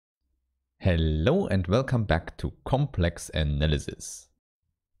Hello and welcome back to Complex Analysis.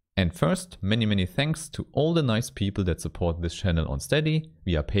 And first, many thanks to all the nice people that support this channel on Steady,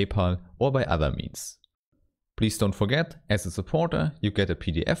 via PayPal or by other means. Please don't forget, as a supporter, you get a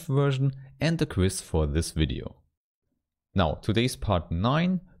PDF version and a quiz for this video. Now, today's part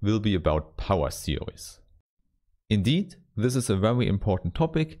 9 will be about power series. Indeed, this is a very important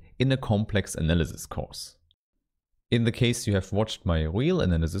topic in a complex analysis course. In the case you have watched my real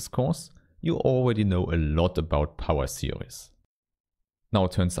analysis course, you already know a lot about power series. Now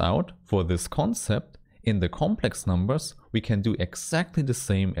it turns out, for this concept, in the complex numbers we can do exactly the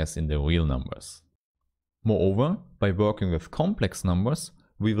same as in the real numbers. Moreover, by working with complex numbers,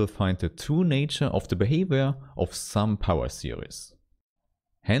 we will find the true nature of the behavior of some power series.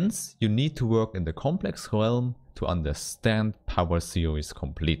 Hence, you need to work in the complex realm to understand power series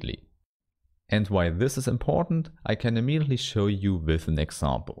completely. And why this is important, I can immediately show you with an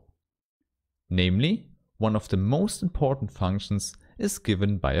example. Namely, one of the most important functions is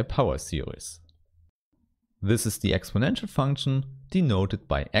given by a power series. This is the exponential function denoted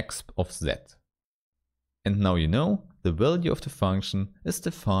by exp of z. And now you know, the value of the function is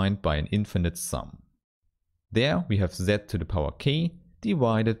defined by an infinite sum. There we have z to the power k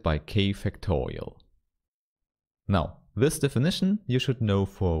divided by k factorial. Now, this definition you should know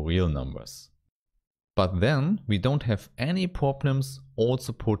for real numbers. But then we don't have any problems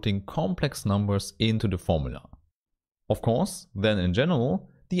also putting complex numbers into the formula. Of course, then in general,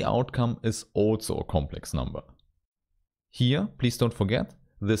 the outcome is also a complex number. Here, please don't forget,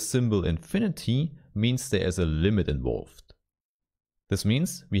 this symbol infinity means there is a limit involved. This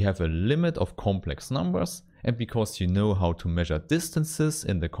means we have a limit of complex numbers, and because you know how to measure distances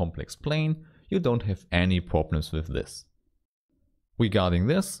in the complex plane, you don't have any problems with this. Regarding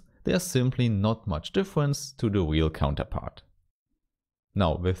this, there's simply not much difference to the real counterpart.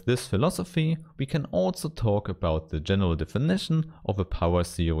 Now, with this philosophy, we can also talk about the general definition of a power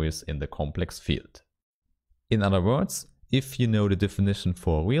series in the complex field. In other words, if you know the definition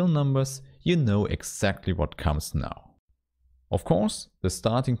for real numbers, you know exactly what comes now. Of course, the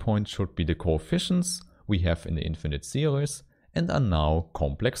starting point should be the coefficients we have in the infinite series and are now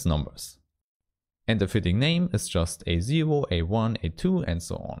complex numbers. And the fitting name is just A0, A1, A2 and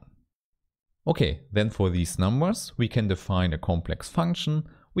so on. Okay, then for these numbers we can define a complex function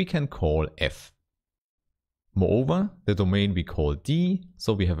we can call f. Moreover, the domain we call D,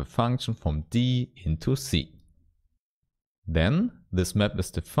 so we have a function from D into C. Then this map is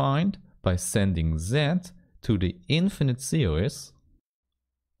defined by sending z to the infinite series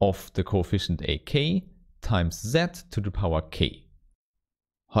of the coefficient ak times z to the power k.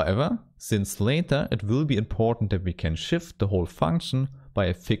 However, since later it will be important that we can shift the whole function by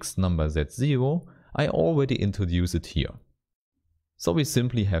a fixed number z0, I already introduce it here. So we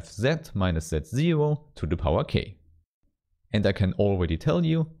simply have z minus z0 to the power k. And I can already tell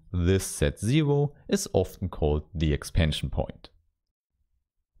you, this z0 is often called the expansion point.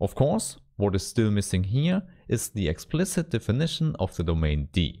 Of course, what is still missing here is the explicit definition of the domain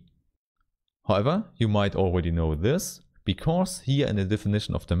D. However, you might already know this, because here in the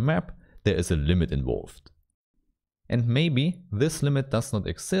definition of the map there is a limit involved. And maybe this limit does not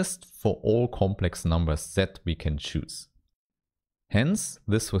exist for all complex numbers z we can choose. Hence,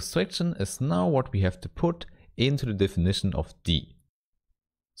 this restriction is now what we have to put into the definition of D.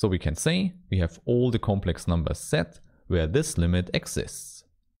 So we can say we have all the complex numbers z where this limit exists.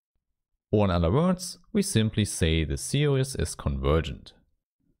 Or in other words, we simply say the series is convergent.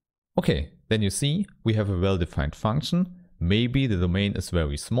 Okay, then you see we have a well-defined function. Maybe the domain is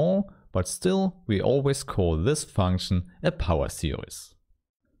very small, but still we always call this function a power series.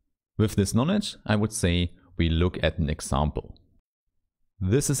 With this knowledge, I would say we look at an example.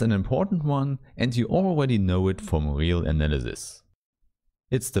 This is an important one and you already know it from real analysis.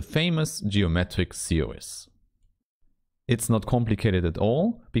 It's the famous geometric series. It's not complicated at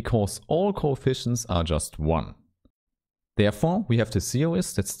all because all coefficients are just 1. Therefore, we have the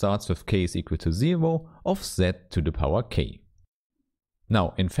series that starts with k is equal to 0 of z to the power k.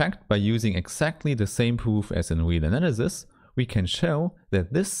 Now, in fact, by using exactly the same proof as in real analysis, we can show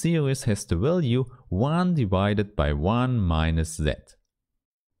that this series has the value 1 divided by 1 minus z.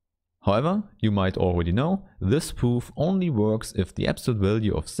 However, you might already know, this proof only works if the absolute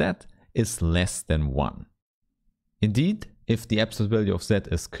value of z is less than 1. Indeed, if the absolute value of z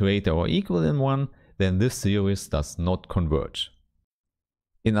is greater or equal than 1, then this series does not converge.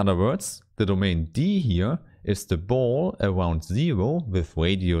 In other words, the domain D here is the ball around 0 with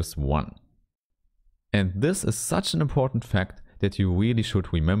radius 1. And this is such an important fact that you really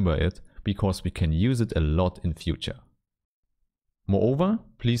should remember it because we can use it a lot in future. Moreover,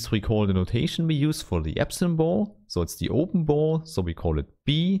 please recall the notation we use for the epsilon ball. So it's the open ball, so we call it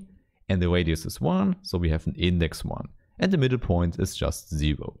B, and the radius is 1, so we have an index 1. And the middle point is just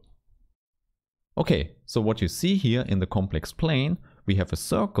 0. Okay, so what you see here in the complex plane, we have a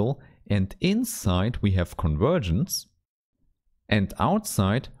circle, and inside we have convergence, and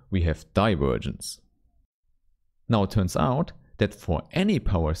outside we have divergence. Now it turns out that for any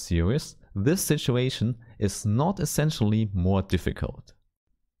power series, this situation is not essentially more difficult.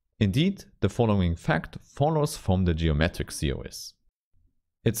 Indeed, the following fact follows from the geometric series.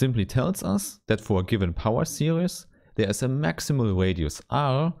 It simply tells us that for a given power series, there is a maximal radius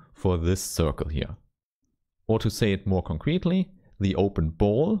r for this circle here. Or to say it more concretely, the open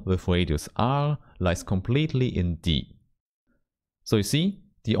ball with radius r lies completely in D. So you see,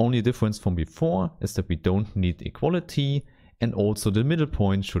 the only difference from before is that we don't need equality, and also the middle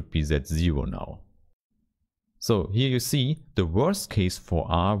point should be Z0 now. So here you see, the worst case for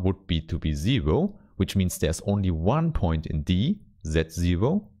r would be to be 0, which means there's only one point in D,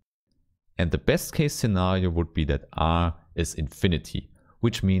 Z0. And the best case scenario would be that r is infinity,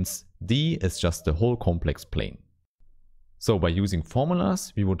 which means D is just the whole complex plane. So by using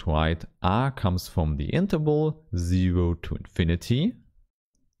formulas, we would write r comes from the interval 0 to infinity.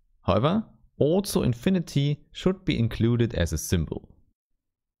 However, also infinity should be included as a symbol.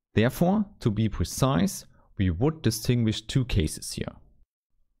 Therefore, to be precise, we would distinguish two cases here.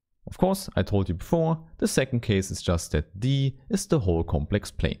 Of course, I told you before, the second case is just that D is the whole complex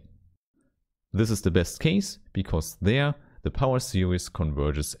plane. This is the best case because there the power series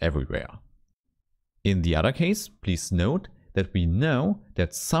converges everywhere. In the other case, please note that we know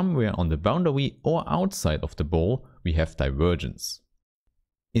that somewhere on the boundary or outside of the ball we have divergence.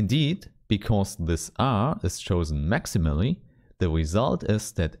 Indeed, because this r is chosen maximally, the result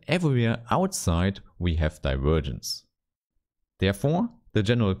is that everywhere outside we have divergence. Therefore, the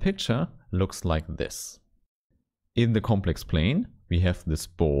general picture looks like this. In the complex plane, we have this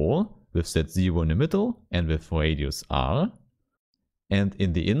ball with Z0 in the middle and with radius r. And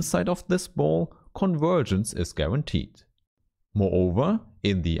in the inside of this ball, convergence is guaranteed. Moreover,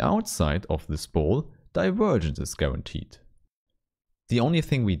 in the outside of this ball, divergence is guaranteed. The only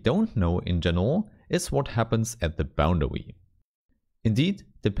thing we don't know in general is what happens at the boundary. Indeed,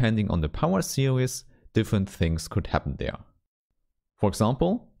 depending on the power series, different things could happen there. For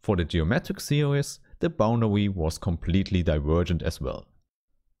example, for the geometric series, the boundary was completely divergent as well.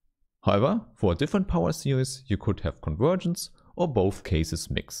 However, for a different power series, you could have convergence or both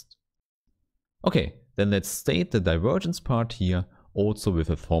cases mixed. Okay, then let's state the divergence part here also with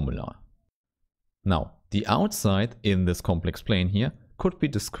a formula. Now, the outside in this complex plane here could be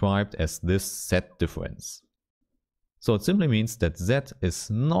described as this Z difference. So it simply means that Z is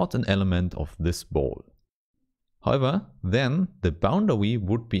not an element of this ball. However, then the boundary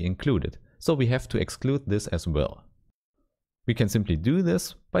would be included, so we have to exclude this as well. We can simply do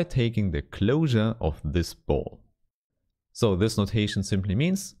this by taking the closure of this ball. So this notation simply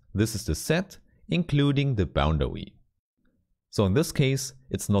means this is the set including the boundary. So in this case,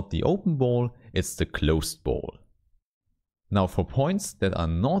 it's not the open ball, it's the closed ball. Now for points that are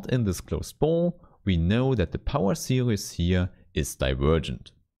not in this closed ball, we know that the power series here is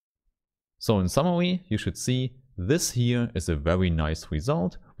divergent. So in summary, you should see this here is a very nice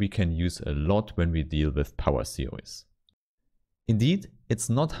result we can use a lot when we deal with power series. Indeed, it's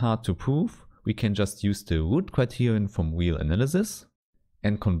not hard to prove. We can just use the root criterion from real analysis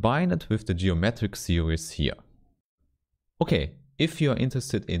and combine it with the geometric series here. Okay, if you are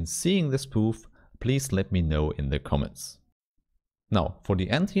interested in seeing this proof, please let me know in the comments. Now, for the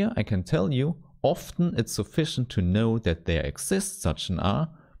end here, I can tell you, often it's sufficient to know that there exists such an R,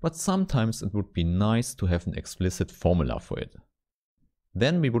 but sometimes it would be nice to have an explicit formula for it.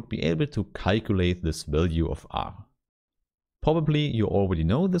 Then we would be able to calculate this value of R. Probably you already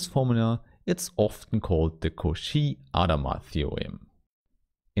know this formula. It's often called the Cauchy-Hadamard theorem.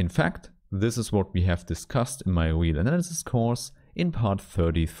 In fact, this is what we have discussed in my real analysis course in part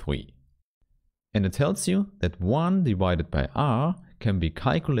 33. And it tells you that 1 divided by R can be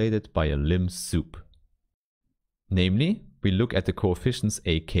calculated by a limb soup. Namely, we look at the coefficients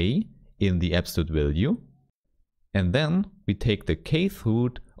ak in the absolute value, and then we take the kth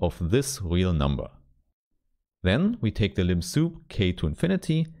root of this real number. Then we take the limb soup k to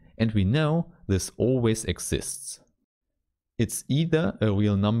infinity, and we know this always exists. It's either a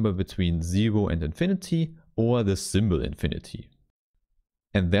real number between 0 and infinity or the symbol infinity.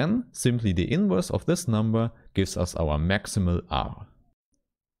 And then simply the inverse of this number gives us our maximal R.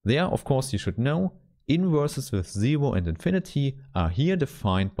 There, of course, you should know, inverses with 0 and infinity are here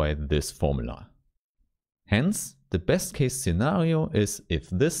defined by this formula. Hence, The best case scenario is if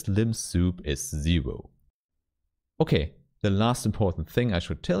this lim sup is 0. Okay, the last important thing I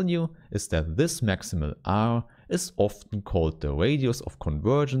should tell you is that this maximal R is often called the radius of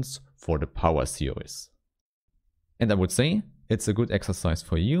convergence for the power series. And I would say it's a good exercise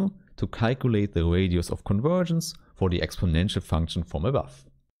for you to calculate the radius of convergence for the exponential function from above.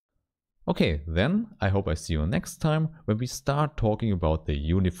 Okay, then I hope I see you next time when we start talking about the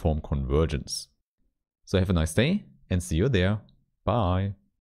uniform convergence. So have a nice day and see you there. Bye.